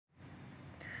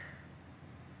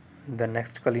The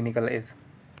next clinical is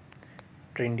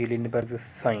Trendelenburg's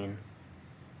sign.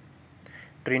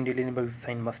 Trendelenburg's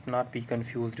sign must not be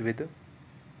confused with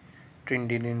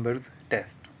Trendelenburg's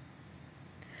test.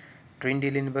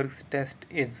 Trendelenburg's test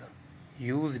is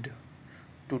used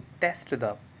to check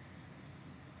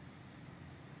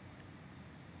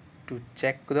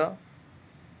the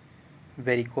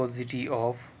varicosity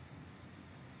of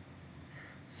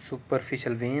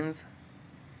superficial veins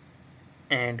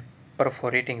and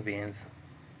perforating veins.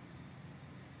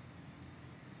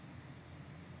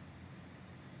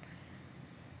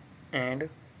 And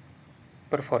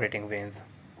perforating veins.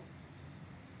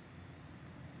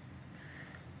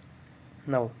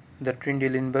 Now, the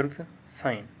Trendelenburg's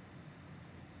sign.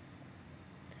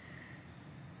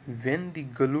 When the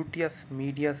gluteus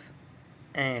medius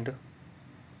and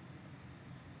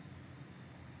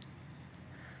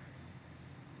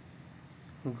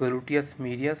gluteus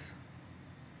medius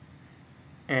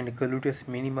and gluteus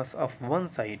minimus of one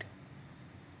side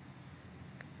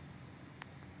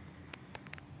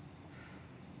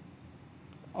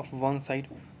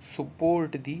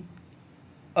support the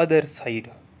other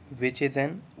side, which is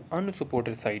an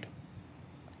unsupported side.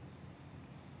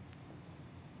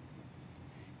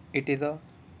 It is a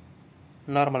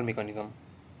normal mechanism.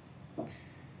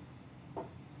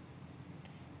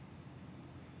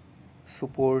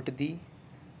 Support the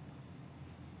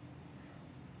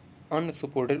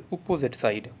unsupported opposite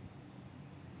side.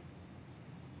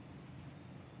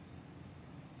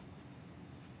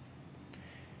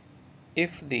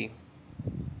 If the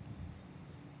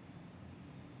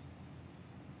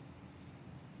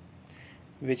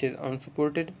which is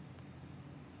unsupported,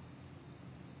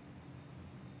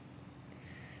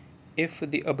 if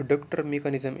the abductor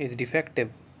mechanism is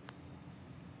defective,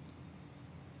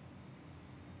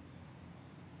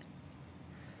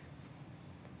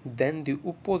 then the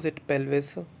opposite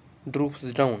pelvis droops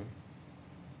down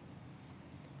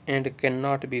and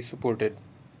cannot be supported.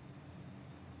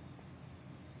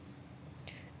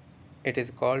 It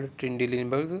is called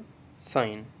Trendelenburg's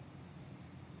sign.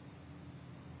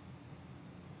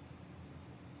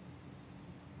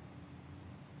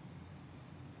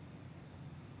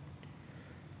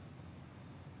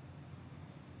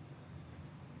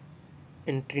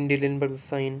 In Trendelenburg's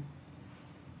sign,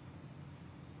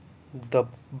 the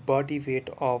body weight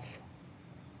of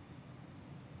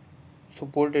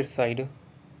supported side,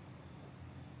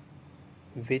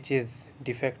 which is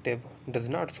defective, does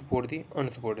not support the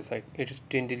unsupported side. It is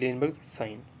Trendelenburg's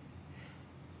sign.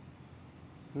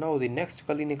 Now the next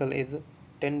clinical is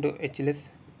Tendo-Achilles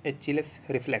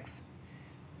reflex.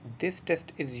 This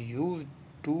test is used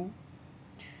to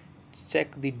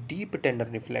check the deep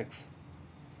tendon reflex,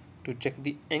 to check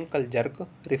the ankle jerk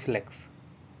reflex.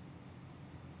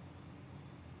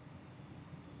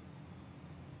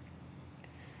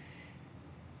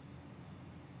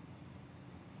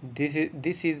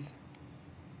 This is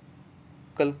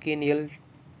calcaneal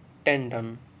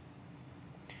tendon.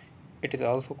 It is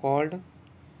also called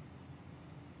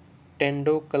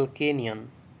tendocalcanean.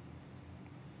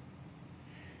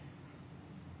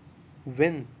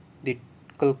 When the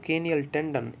calcaneal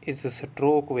tendon is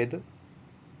struck with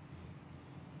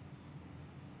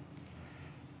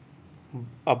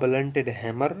a blunted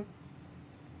hammer,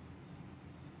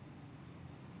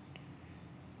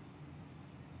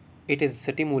 it is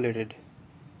stimulated,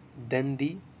 then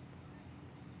the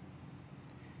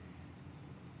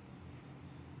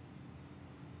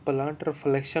plantar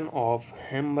flexion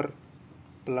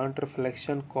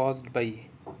caused by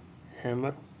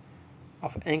hammer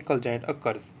of ankle joint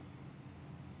occurs.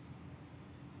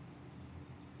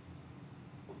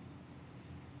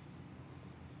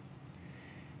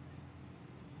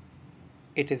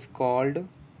 It is called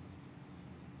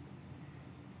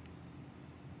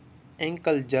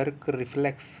ankle jerk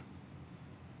reflex,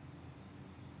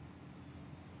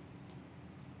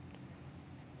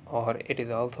 or it is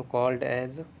also called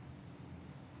as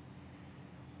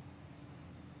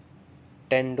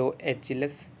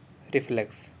Tendo-Achilles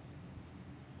reflex.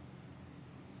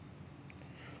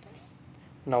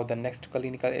 Now the next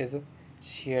clinical is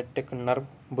sciatic nerve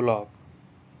block.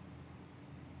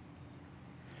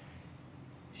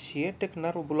 Sciatic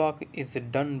nerve block is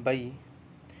done by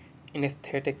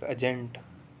anesthetic agent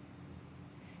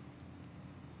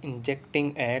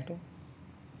injecting at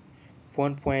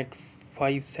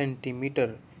 1.5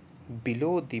 centimeter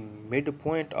below the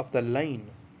midpoint of the line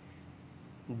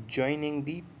joining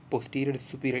the posterior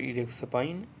superior iliac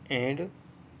spine and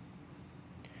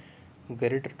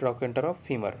greater trochanter of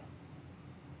femur.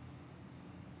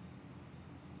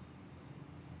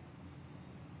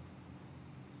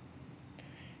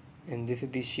 And this is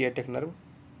the sciatic nerve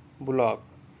block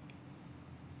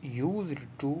used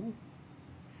to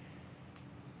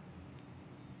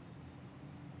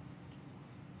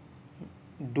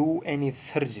do any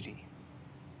surgery.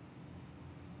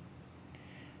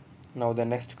 Now the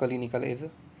next clinical is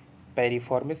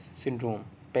Piriformis syndrome.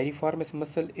 Piriformis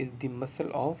muscle is the muscle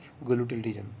of gluteal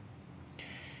region,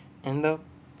 and the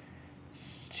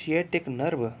sciatic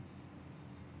nerve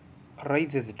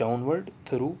rises downward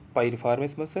through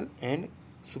piriformis muscle and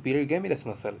superior gemellus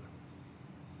muscle.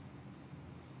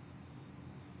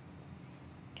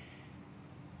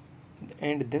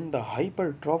 And then the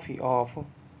hypertrophy of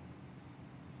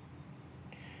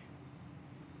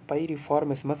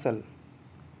piriformis muscle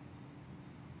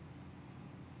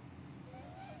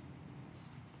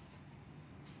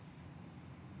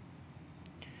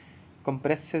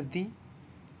compresses the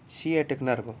sciatic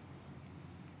nerve.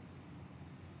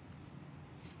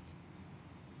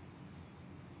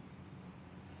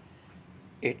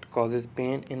 It causes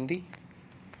pain in the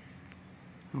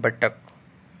buttock.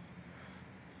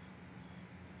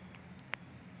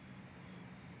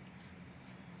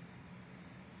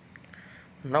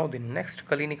 Now the next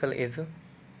clinical is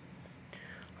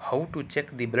how to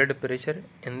check the blood pressure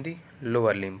in the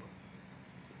lower limb.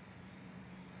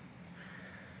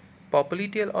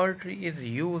 Popliteal artery is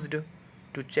used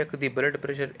to check the blood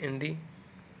pressure in the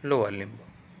lower limb.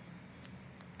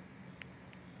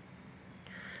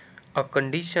 A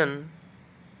condition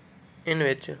in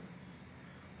which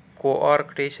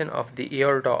coarctation of the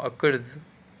aorta occurs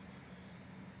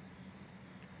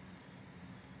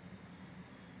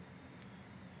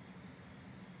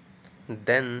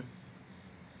then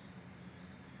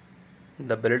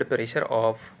the blood pressure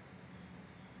of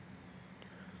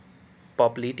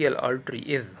popliteal artery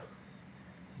is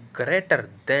greater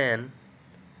than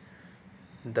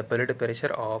the blood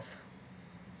pressure of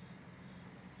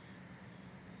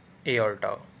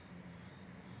aorta.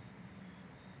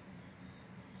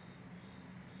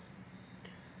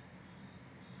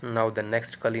 Now the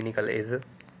next clinical is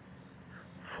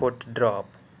foot drop.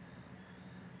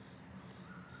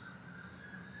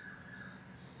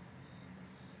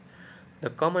 The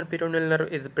common peroneal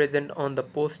nerve is present on the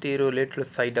posterolateral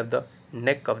side of the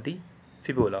neck of the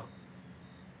fibula.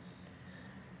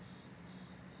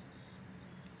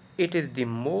 It is the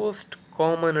most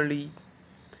commonly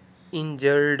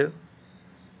injured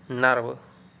nerve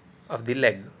of the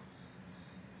leg.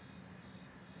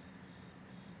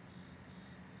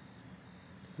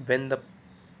 When the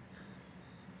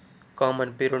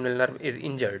common peroneal nerve is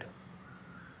injured,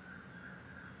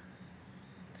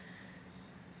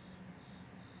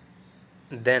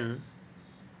 then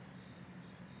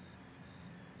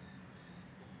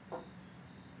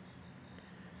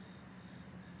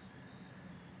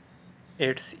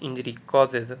its injury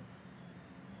causes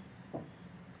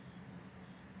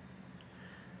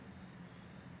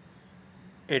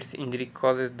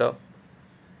the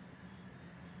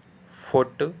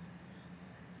foot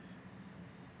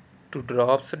to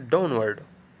drops downward.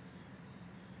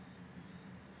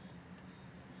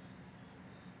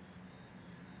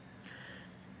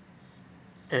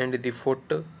 And the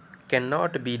foot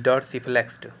cannot be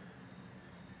dorsiflexed.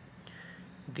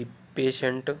 The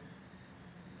patient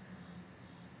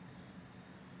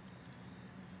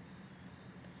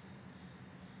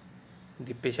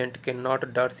cannot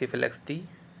dorsiflex the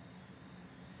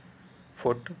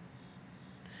foot.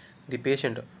 The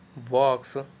patient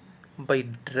walks by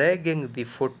dragging the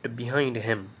foot behind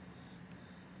him.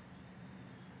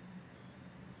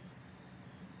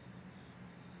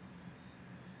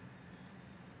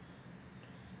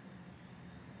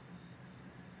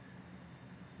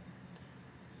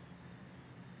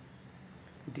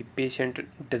 The patient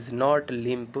does not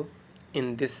limp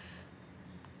in this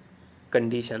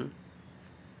condition,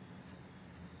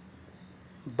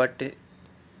 but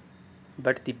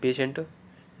the patient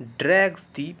drags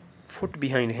the foot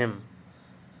behind him.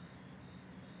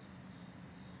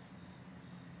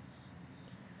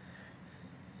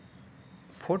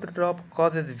 Foot drop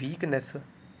causes weakness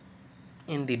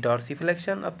in the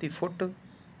dorsiflexion of the foot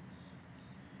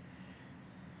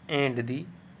and the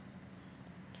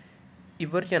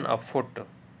eversion of foot.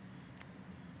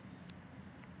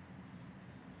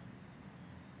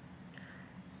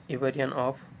 Eversion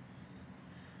of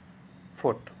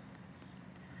foot.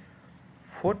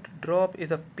 Foot drop is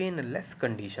a painless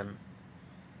condition.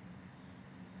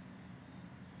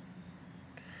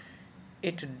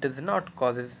 It does not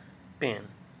cause pain.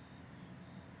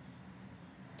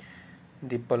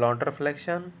 The plantar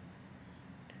flexion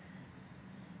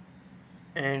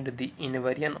and the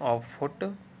inversion of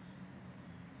foot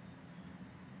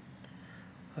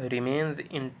remains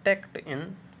intact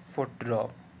in foot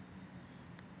drop.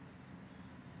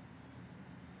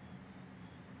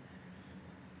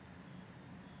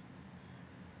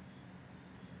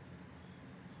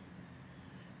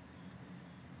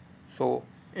 So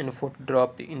in foot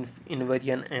drop, the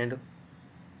inversion and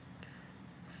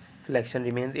flexion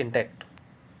remains intact.